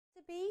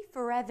Be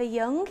forever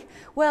young?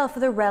 Well,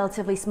 for the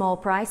relatively small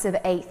price of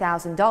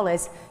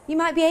 $8,000, you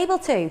might be able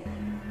to.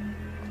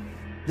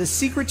 The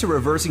secret to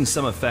reversing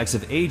some effects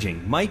of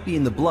aging might be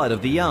in the blood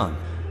of the young.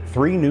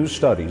 3 new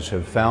studies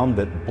have found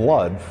that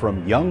blood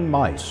from young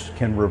mice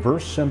can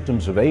reverse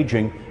symptoms of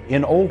aging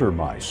in older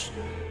mice.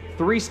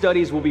 3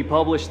 studies will be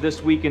published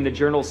this week in the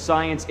journals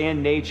Science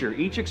and Nature,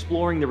 each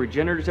exploring the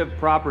regenerative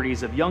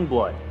properties of young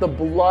blood. The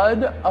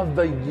blood of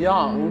the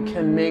young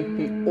can make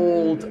the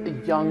old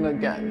young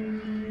again.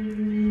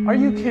 Are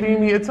you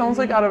kidding me? It sounds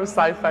like out of a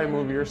sci-fi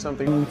movie or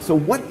something. So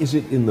what is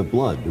it in the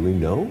blood? Do we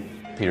know?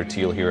 Peter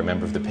Thiel here, a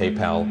member of the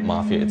PayPal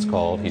Mafia, it's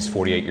called. He's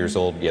 48 years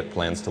old, yet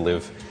plans to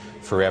live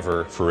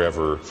forever,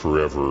 forever,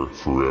 forever,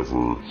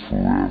 forever,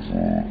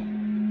 forever.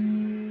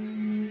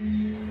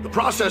 The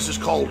process is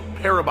called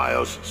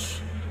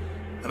parabiosis,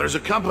 and there's a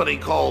company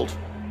called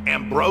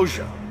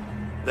Ambrosia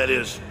that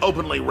is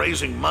openly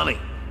raising money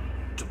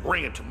to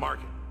bring it to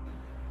market.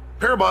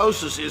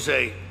 Parabiosis is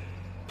a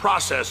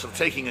process of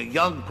taking a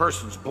young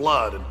person's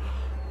blood and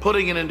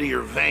putting it into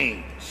your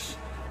veins,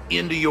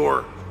 into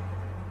your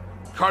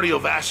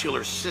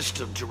cardiovascular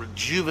system to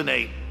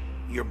rejuvenate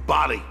your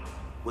body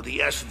with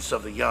the essence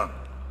of the young.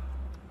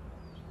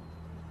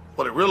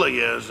 What it really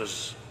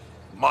is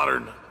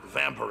modern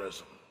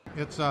vampirism.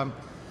 It's a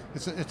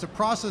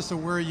process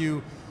of where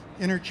you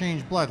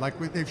interchange blood. Like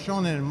they've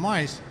shown that in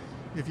mice,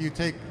 if you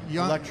take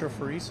young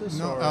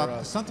electrophoresis,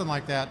 or something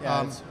like that,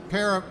 yeah,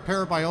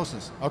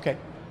 parabiosis. Okay.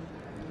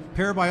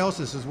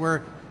 Parabiosis is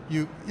where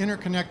you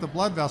interconnect the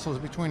blood vessels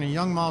between a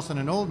young mouse and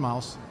an old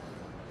mouse,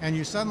 and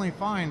you suddenly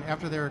find,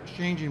 after they're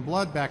exchanging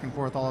blood back and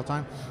forth all the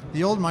time,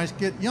 the old mice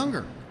get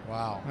younger.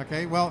 Wow.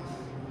 Okay, well,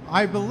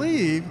 I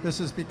believe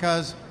this is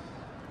because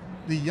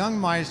the young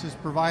mice is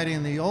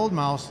providing the old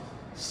mouse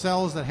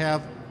cells that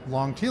have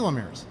long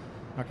telomeres.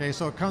 Okay,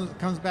 so it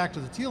comes back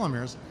to the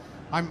telomeres.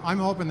 I'm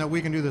hoping that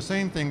we can do the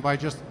same thing by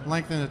just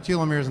lengthening the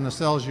telomeres in the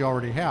cells you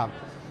already have.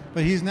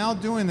 But he's now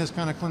doing this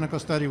kind of clinical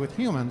study with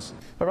humans.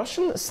 A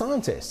Russian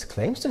scientist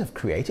claims to have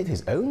created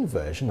his own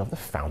version of the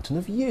fountain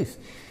of youth.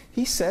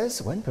 He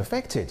says when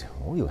perfected,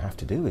 all you have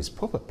to do is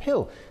pop a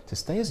pill to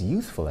stay as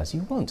youthful as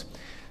you want.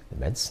 The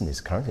medicine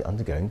is currently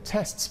undergoing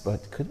tests,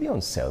 but could be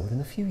on sale within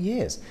a few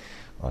years.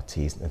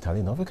 RT's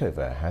Natalia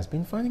Novikova has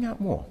been finding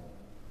out more.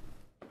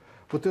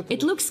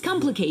 It looks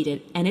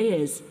complicated, and it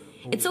is.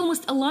 It's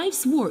almost a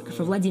life's work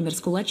for Vladimir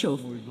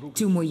Skulachev.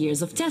 2 more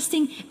years of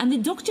testing, and the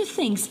doctor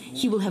thinks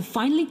he will have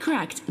finally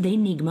cracked the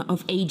enigma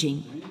of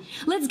aging.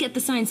 Let's get the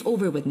science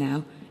over with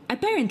now.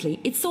 Apparently,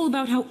 it's all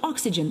about how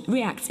oxygen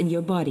reacts in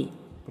your body.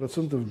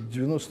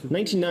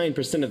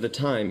 99% of the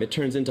time, it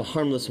turns into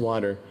harmless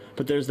water,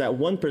 but there's that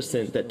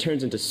 1% that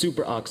turns into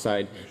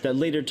superoxide that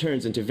later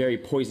turns into very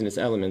poisonous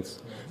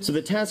elements. So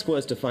the task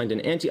was to find an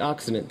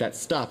antioxidant that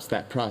stops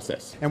that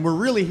process. And we're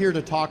really here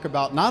to talk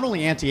about not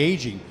only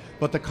anti-aging,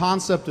 but the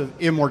concept of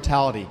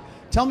immortality.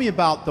 Tell me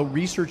about the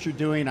research you're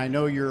doing. I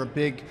know you're a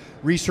big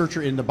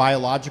researcher in the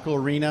biological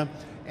arena,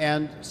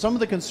 and some of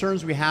the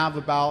concerns we have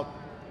about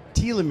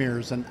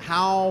telomeres and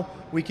how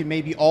we can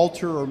maybe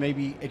alter or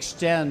maybe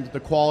extend the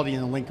quality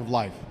and the length of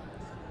life.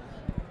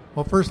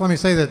 Well, first let me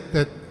say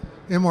that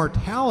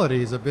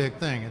immortality is a big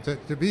thing.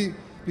 To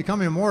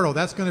become immortal,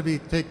 that's going to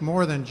take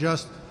more than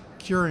just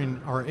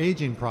curing our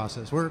aging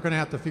process. We're going to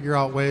have to figure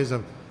out ways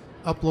of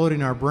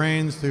uploading our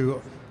brains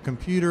to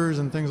computers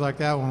and things like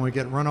that when we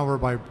get run over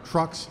by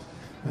trucks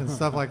and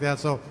stuff like that.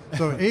 So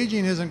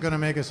aging isn't going to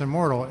make us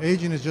immortal.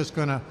 Aging is just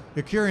going to,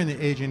 curing the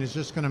aging is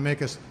just going to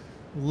make us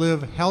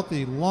live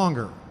healthy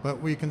longer, but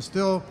we can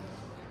still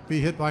be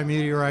hit by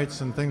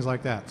meteorites and things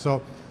like that.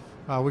 So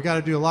we got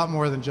to do a lot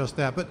more than just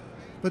that. But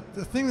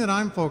the thing that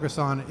I'm focused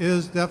on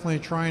is definitely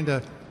trying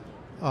to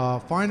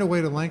find a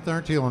way to lengthen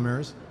our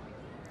telomeres.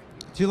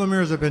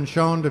 Telomeres have been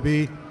shown to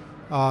be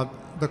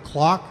the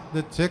clock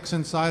that ticks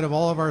inside of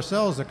all of our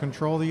cells that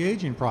control the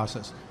aging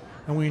process.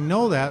 And we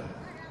know that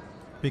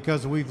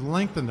because we've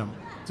lengthened them.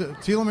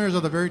 Telomeres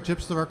are the very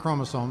tips of our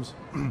chromosomes.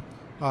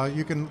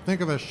 You can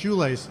think of a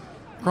shoelace.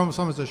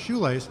 Chromosome is a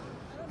shoelace,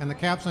 and the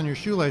caps on your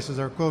shoelaces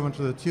are equivalent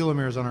to the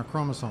telomeres on our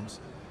chromosomes.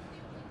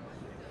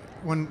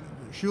 When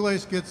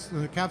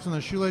the caps on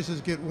the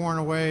shoelaces get worn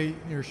away,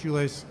 your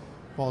shoelace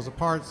falls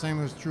apart. Same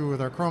is true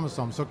with our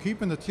chromosomes. So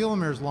keeping the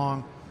telomeres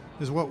long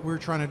is what we're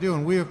trying to do,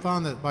 and we have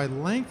found that by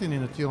lengthening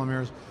the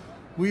telomeres,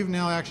 we've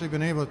now actually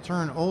been able to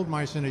turn old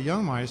mice into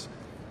young mice,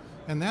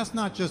 and that's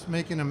not just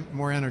making them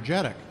more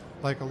energetic,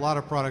 like a lot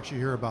of products you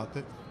hear about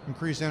that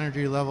increase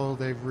energy level,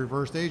 they've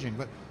reversed aging,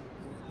 but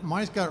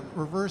mice got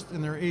reversed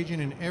in their aging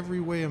in every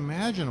way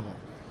imaginable.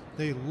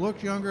 They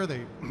looked younger,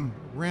 they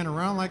ran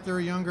around like they were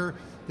younger,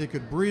 they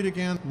could breed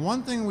again.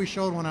 One thing we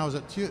showed when I was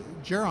at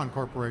Geron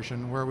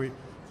Corporation, where we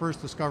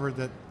first discovered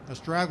that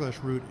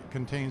astragalus root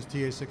contains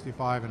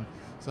TA65, and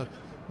so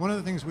one of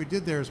the things we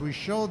did there is we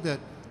showed that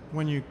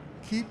when you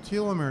keep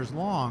telomeres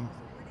long,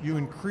 you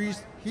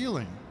increase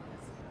healing.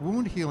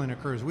 Wound healing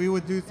occurs. We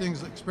would do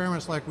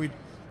experiments like we'd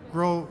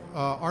grow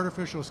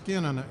artificial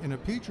skin in a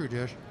petri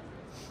dish,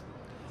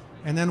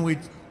 and then we'd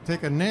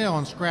take a nail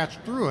and scratch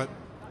through it,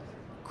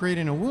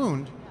 creating a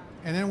wound,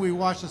 and then we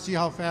watched to see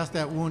how fast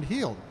that wound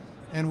healed.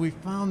 And we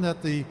found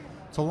that the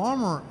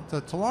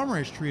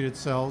telomerase-treated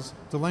cells,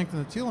 to lengthen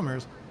the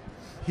telomeres,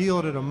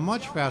 healed at a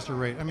much faster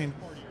rate. I mean,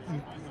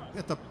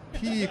 at the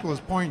p equals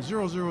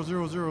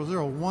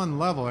 0.000001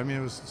 level, I mean,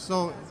 it was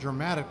so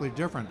dramatically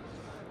different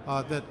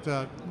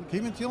that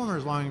keeping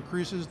telomeres long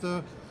increases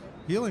the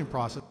healing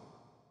process.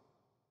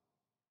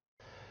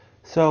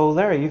 So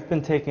Larry, you've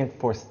been taking it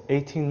for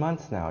 18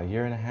 months now, a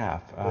year and a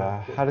half.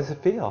 How does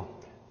it feel?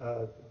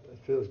 It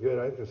feels good.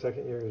 I think the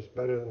second year is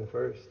better than the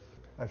first.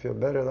 I feel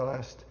better the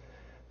last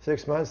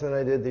 6 months than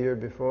I did the year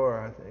before.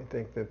 I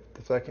think that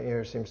the second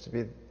year seems to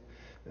be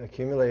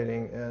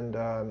accumulating, and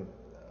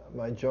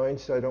my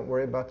joints, I don't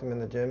worry about them in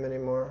the gym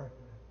anymore,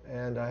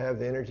 and I have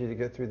the energy to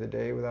get through the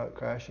day without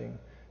crashing,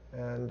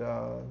 and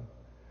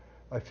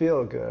I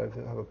feel good.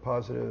 I have a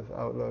positive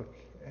outlook,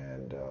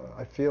 and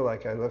I feel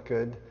like I look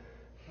good,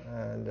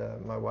 and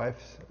my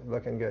wife's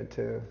looking good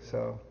too,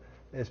 so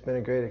it's been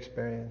a great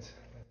experience.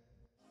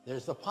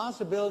 There's the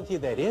possibility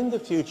that in the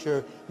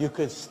future you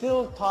could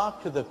still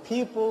talk to the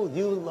people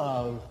you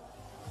love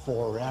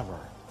forever.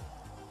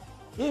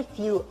 If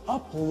you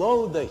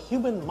upload the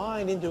human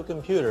mind into a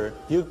computer,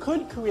 you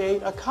could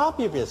create a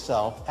copy of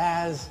yourself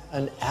as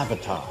an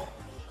avatar.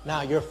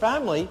 Now, your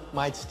family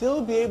might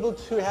still be able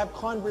to have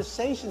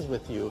conversations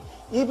with you,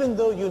 even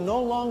though you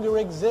no longer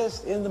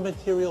exist in the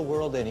material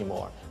world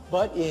anymore,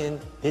 but in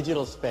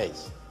digital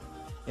space.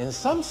 In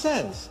some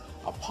sense,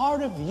 a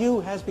part of you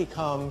has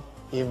become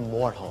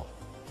immortal.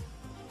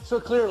 So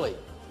clearly,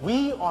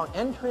 we are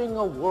entering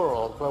a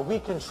world where we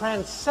can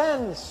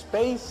transcend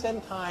space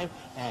and time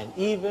and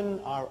even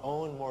our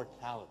own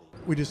mortality.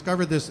 We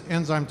discovered this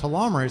enzyme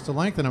telomerase to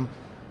lengthen them.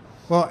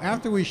 Well,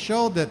 after we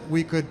showed that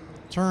we could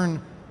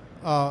turn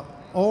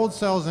old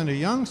cells into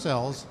young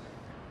cells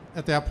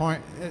at that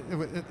point,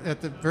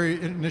 at the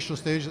very initial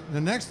stage,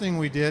 the next thing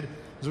we did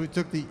is we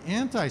took the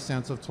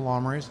antisense of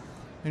telomerase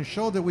and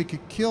showed that we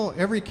could kill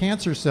every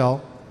cancer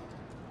cell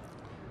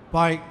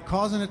by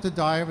causing it to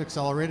die of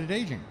accelerated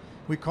aging.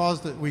 We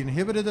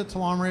inhibited the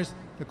telomerase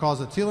to cause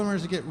the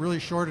telomeres to get really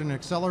short at an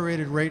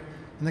accelerated rate,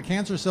 and the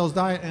cancer cells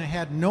died, and it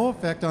had no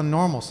effect on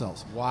normal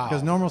cells. Wow.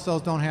 Because normal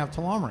cells don't have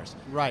telomerase.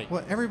 Right.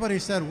 Well, everybody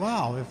said,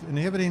 wow, if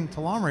inhibiting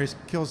telomerase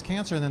kills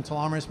cancer, then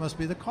telomerase must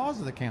be the cause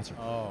of the cancer.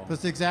 Oh. But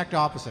it's the exact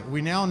opposite.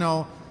 We now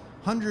know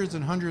hundreds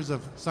and hundreds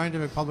of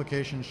scientific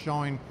publications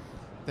showing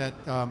that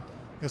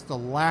it's the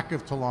lack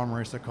of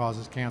telomerase that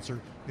causes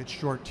cancer. It's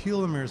short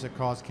telomeres that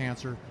cause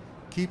cancer.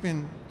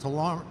 Keeping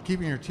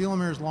your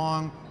telomeres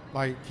long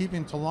by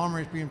keeping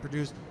telomerase being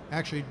produced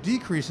actually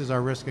decreases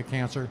our risk of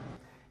cancer.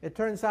 It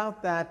turns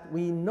out that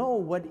we know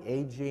what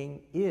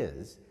aging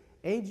is.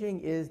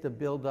 Aging is the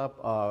buildup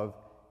of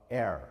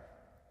error.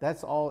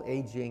 That's all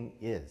aging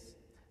is.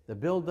 The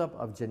buildup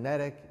of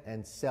genetic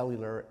and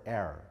cellular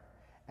error.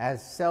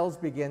 As cells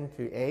begin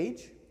to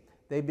age,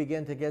 they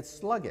begin to get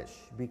sluggish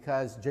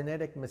because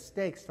genetic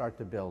mistakes start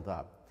to build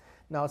up.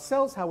 Now,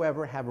 cells,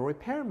 however, have a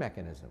repair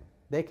mechanism.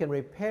 They can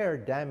repair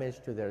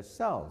damage to their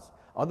cells.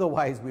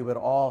 Otherwise, we would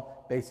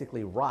all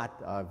basically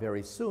rot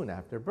very soon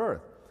after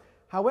birth.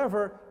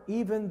 However,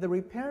 even the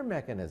repair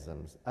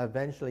mechanisms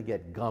eventually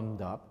get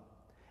gummed up,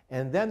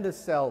 and then the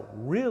cell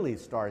really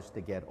starts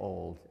to get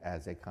old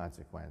as a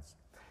consequence.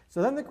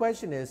 So then the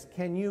question is,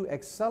 can you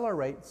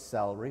accelerate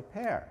cell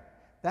repair?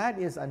 That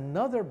is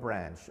another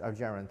branch of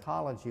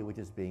gerontology which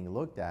is being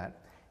looked at,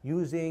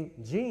 using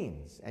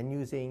genes and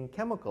using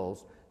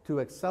chemicals to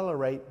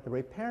accelerate the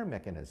repair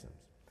mechanisms.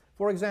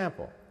 For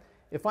example,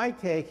 if I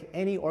take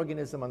any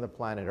organism on the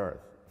planet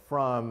Earth,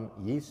 from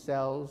yeast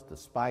cells to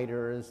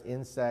spiders,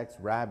 insects,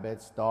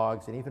 rabbits,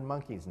 dogs, and even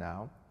monkeys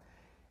now,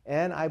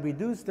 and I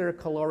reduce their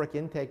caloric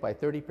intake by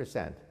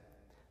 30%,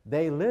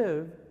 they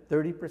live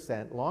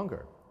 30%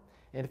 longer.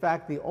 In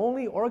fact, the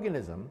only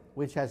organism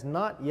which has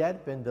not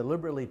yet been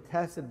deliberately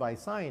tested by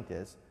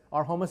scientists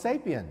are Homo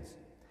sapiens.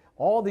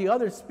 All the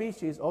other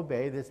species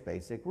obey this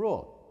basic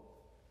rule.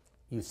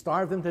 You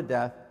starve them to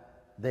death,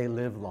 they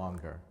live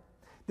longer.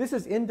 This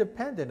is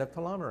independent of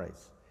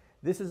telomerase.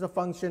 This is a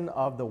function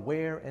of the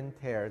wear and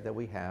tear that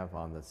we have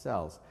on the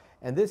cells.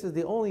 And this is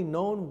the only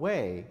known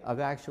way of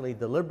actually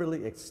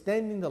deliberately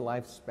extending the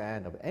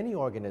lifespan of any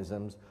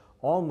organisms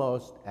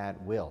almost at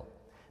will.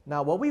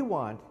 Now, what we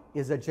want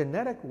is a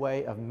genetic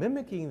way of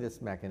mimicking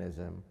this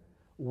mechanism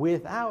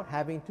without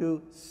having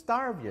to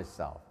starve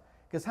yourself.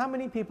 Because how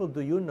many people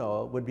do you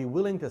know would be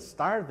willing to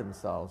starve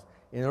themselves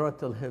in order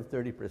to live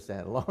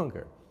 30%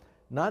 longer?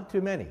 Not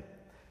too many.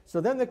 So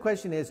then the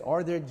question is,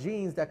 are there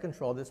genes that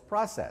control this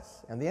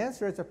process? And the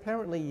answer is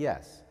apparently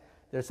yes.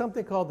 There's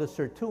something called the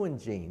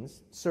sirtuin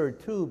genes,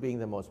 SIR2 being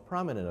the most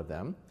prominent of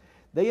them.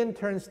 They in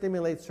turn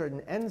stimulate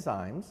certain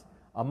enzymes,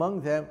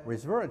 among them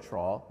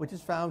resveratrol, which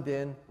is found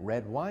in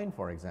red wine,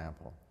 for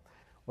example.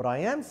 What I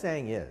am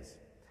saying is,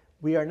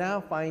 we are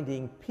now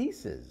finding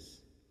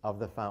pieces of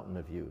the fountain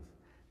of youth,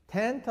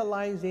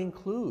 tantalizing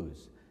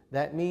clues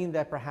that mean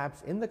that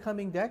perhaps in the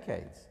coming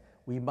decades,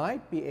 we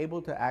might be able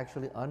to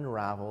actually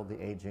unravel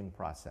the aging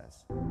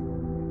process.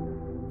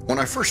 When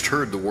I first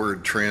heard the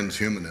word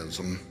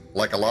transhumanism,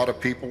 like a lot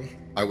of people,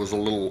 I was a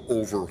little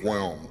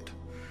overwhelmed.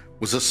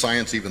 Was this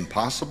science even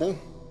possible,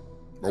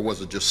 or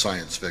was it just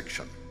science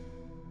fiction?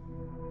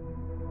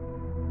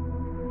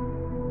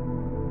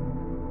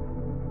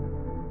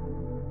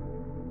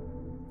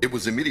 It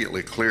was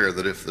immediately clear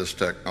that if this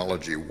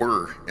technology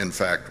were, in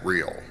fact,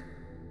 real,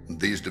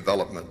 these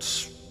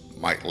developments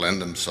might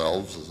lend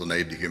themselves as an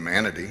aid to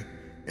humanity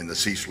in the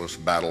ceaseless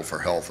battle for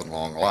health and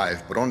long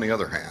life, but on the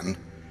other hand,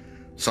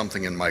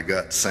 something in my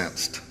gut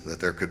sensed that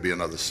there could be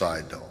another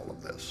side to all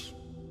of this.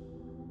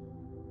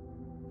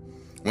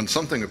 When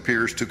something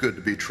appears too good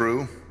to be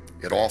true,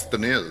 it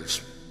often is.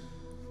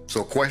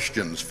 So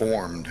questions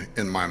formed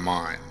in my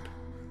mind.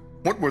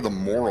 What were the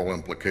moral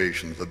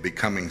implications of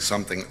becoming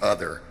something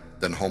other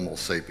than Homo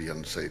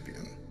sapiens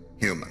sapien,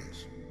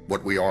 humans,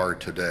 what we are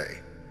today?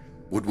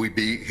 Would we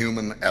be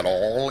human at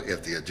all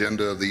if the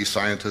agenda of these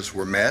scientists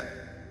were met?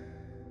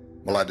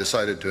 Well, I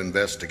decided to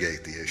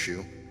investigate the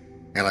issue,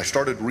 and I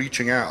started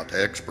reaching out to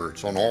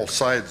experts on all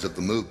sides of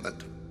the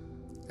movement,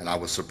 and I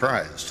was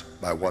surprised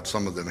by what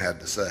some of them had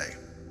to say.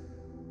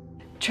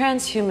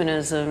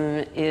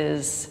 Transhumanism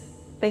is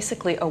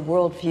basically a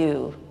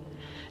worldview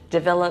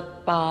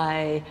developed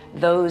by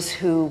those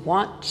who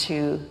want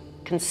to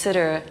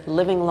consider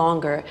living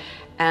longer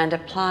and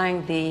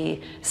applying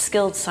the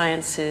skilled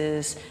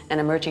sciences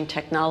and emerging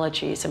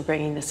technologies and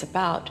bringing this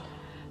about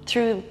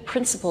through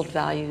principled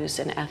values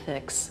and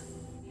ethics.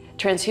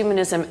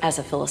 Transhumanism, as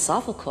a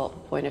philosophical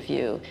point of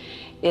view,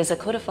 is a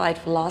codified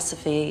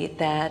philosophy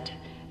that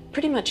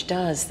pretty much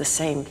does the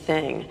same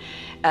thing.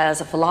 As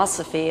a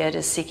philosophy, it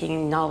is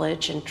seeking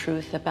knowledge and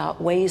truth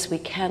about ways we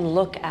can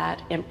look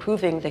at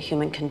improving the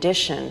human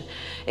condition,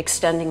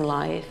 extending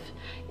life,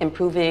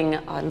 improving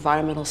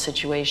environmental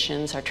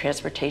situations, our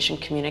transportation,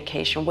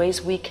 communication,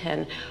 ways we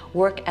can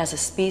work as a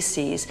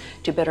species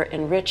to better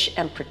enrich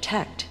and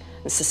protect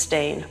and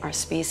sustain our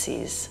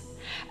species.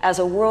 As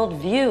a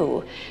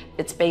worldview,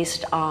 it's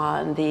based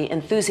on the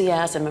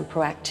enthusiasm and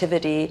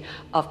proactivity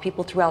of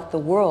people throughout the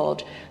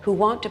world who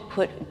want to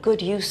put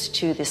good use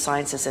to the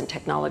sciences and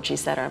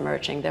technologies that are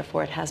emerging.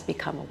 Therefore, it has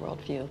become a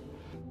worldview.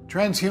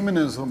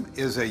 Transhumanism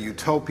is a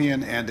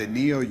utopian and a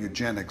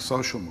neo-eugenic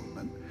social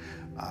movement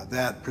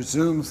that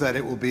presumes that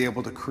it will be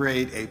able to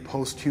create a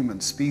post-human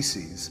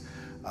species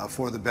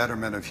for the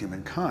betterment of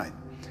humankind.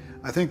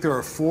 I think there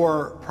are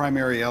four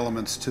primary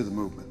elements to the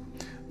movement.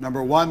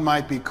 Number one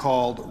might be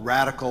called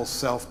radical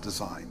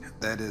self-design.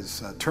 That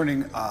is,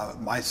 turning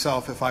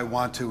myself, if I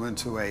want to,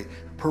 into a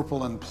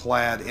purple and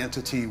plaid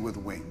entity with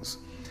wings.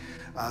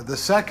 The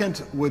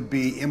second would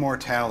be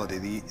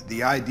immortality,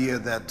 the idea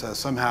that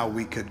somehow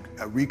we could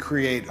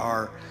recreate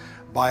our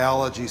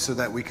biology so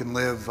that we can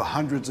live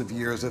hundreds of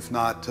years, if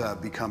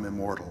not become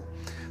immortal.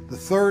 The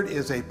third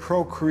is a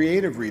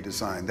procreative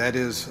redesign, that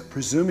is,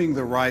 presuming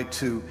the right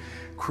to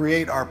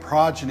create our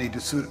progeny to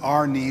suit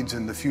our needs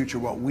in the future,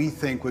 what we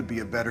think would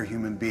be a better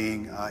human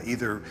being,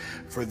 either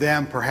for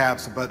them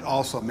perhaps, but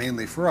also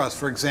mainly for us.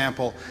 For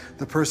example,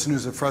 the person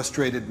who's a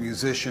frustrated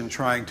musician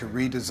trying to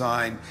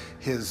redesign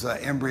his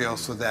embryo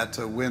so that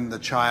when the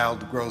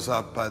child grows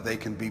up, they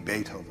can be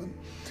Beethoven.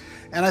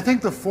 And I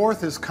think the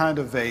fourth is kind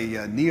of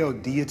a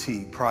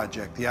neo-deity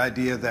project, the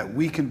idea that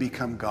we can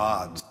become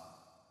gods.